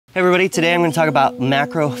Hey everybody, today I'm going to talk about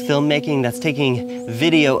macro filmmaking. That's taking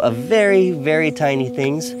video of very, very tiny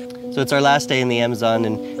things. So it's our last day in the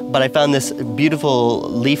Amazon, but I found this beautiful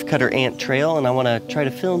leafcutter ant trail, and I want to try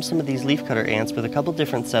to film some of these leafcutter ants with a couple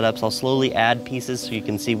different setups. I'll slowly add pieces so you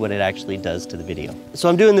can see what it actually does to the video. So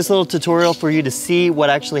I'm doing this little tutorial for you to see what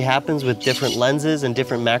actually happens with different lenses and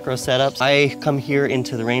different macro setups. I come here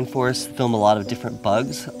into the rainforest, film a lot of different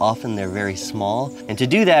bugs. Often they're very small, and to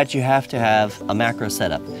do that you have to have a macro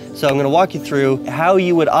setup. So I'm going to walk you through how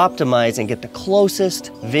you would optimize and get the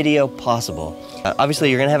closest video possible. Obviously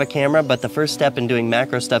you're going to have a camera, but the first step in doing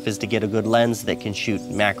macro stuff is to get a good lens that can shoot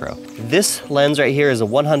macro. This lens right here is a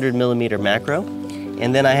 100mm macro,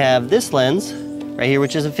 and then I have this lens right here,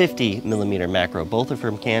 which is a 50mm macro. Both are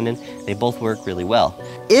from Canon. They both work really well.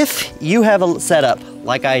 If you have a setup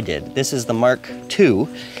like I did, this is the Mark II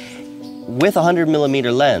with a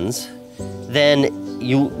 100mm lens, then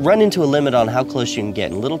you run into a limit on how close you can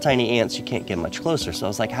get. And little tiny ants, you can't get much closer. So I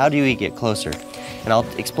was like, how do you get closer? And I'll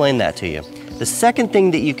explain that to you. The second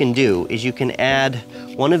thing that you can do is you can add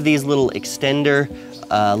one of these little extender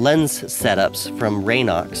lens setups from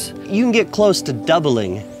Raynox. You can get close to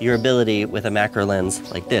doubling your ability with a macro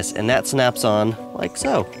lens like this, and that snaps on like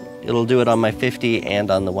so. It'll do it on my 50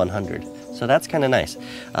 and on the 100. So that's kind of nice.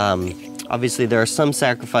 Obviously there are some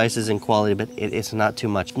sacrifices in quality, but it's not too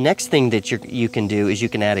much. Next thing that you can do is you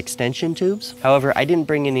can add extension tubes. However, I didn't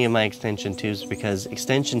bring any of my extension tubes because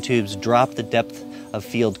extension tubes drop the depth of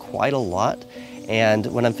field quite a lot. And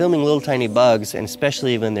when I'm filming little tiny bugs, and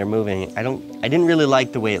especially when they're moving, I didn't really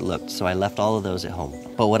like the way it looked, so I left all of those at home.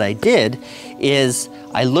 But what I did is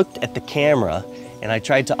I looked at the camera and I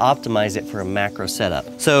tried to optimize it for a macro setup.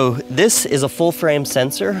 So this is a full frame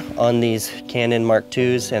sensor on these Canon Mark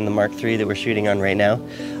IIs and the Mark III that we're shooting on right now.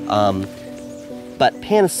 But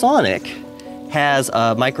Panasonic has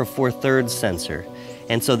a micro four thirds sensor.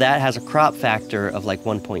 And so that has a crop factor of like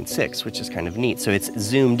 1.6, which is kind of neat. So it's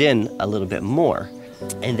zoomed in a little bit more.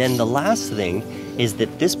 And then the last thing is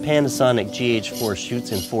that this Panasonic GH4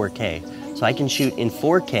 shoots in 4K. So I can shoot in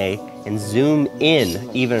 4K and zoom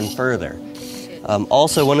in even further.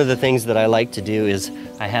 Also, one of the things that I like to do is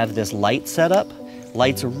I have this light setup.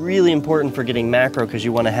 Light's really important for getting macro because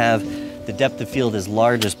you want to have the depth of field as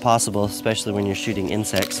large as possible, especially when you're shooting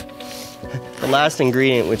insects. The last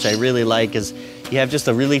ingredient, which I really like, is you have just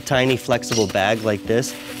a really tiny flexible bag like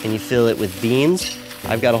this, and you fill it with beans.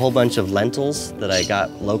 I've got a whole bunch of lentils that I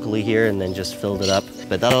got locally here and then just filled it up.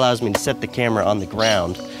 But that allows me to set the camera on the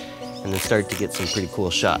ground and then start to get some pretty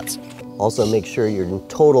cool shots. Also make sure you're in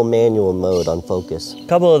total manual mode on focus. A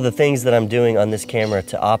couple of the things that I'm doing on this camera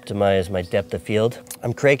to optimize my depth of field.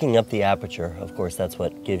 I'm cranking up the aperture. Of course, that's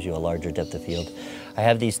what gives you a larger depth of field. I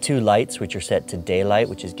have these two lights which are set to daylight,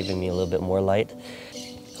 which is giving me a little bit more light.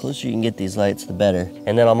 The closer you can get these lights, the better.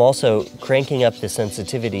 And then I'm also cranking up the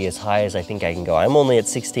sensitivity as high as I think I can go. I'm only at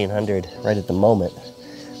 1600 right at the moment,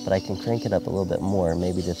 but I can crank it up a little bit more,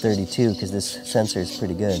 maybe to 32, because this sensor is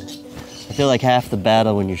pretty good. I feel like half the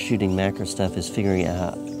battle when you're shooting macro stuff is figuring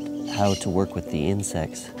out how to work with the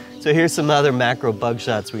insects. So here's some other macro bug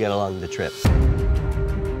shots we got along the trip.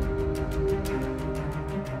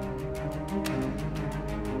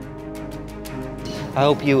 I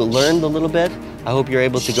hope you learned a little bit. I hope you're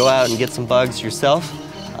able to go out and get some bugs yourself.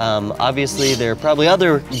 Obviously, there are probably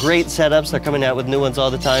other great setups. They're coming out with new ones all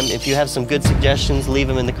the time. If you have some good suggestions, leave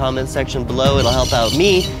them in the comments section below. It'll help out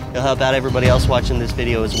me. It'll help out everybody else watching this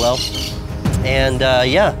video as well. And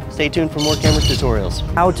yeah, stay tuned for more camera tutorials.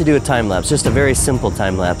 How to do a time lapse, just a very simple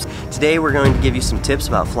time lapse. Today we're going to give you some tips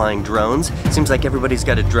about flying drones. It seems like everybody's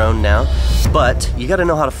got a drone now, but you gotta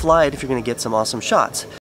know how to fly it if you're gonna get some awesome shots.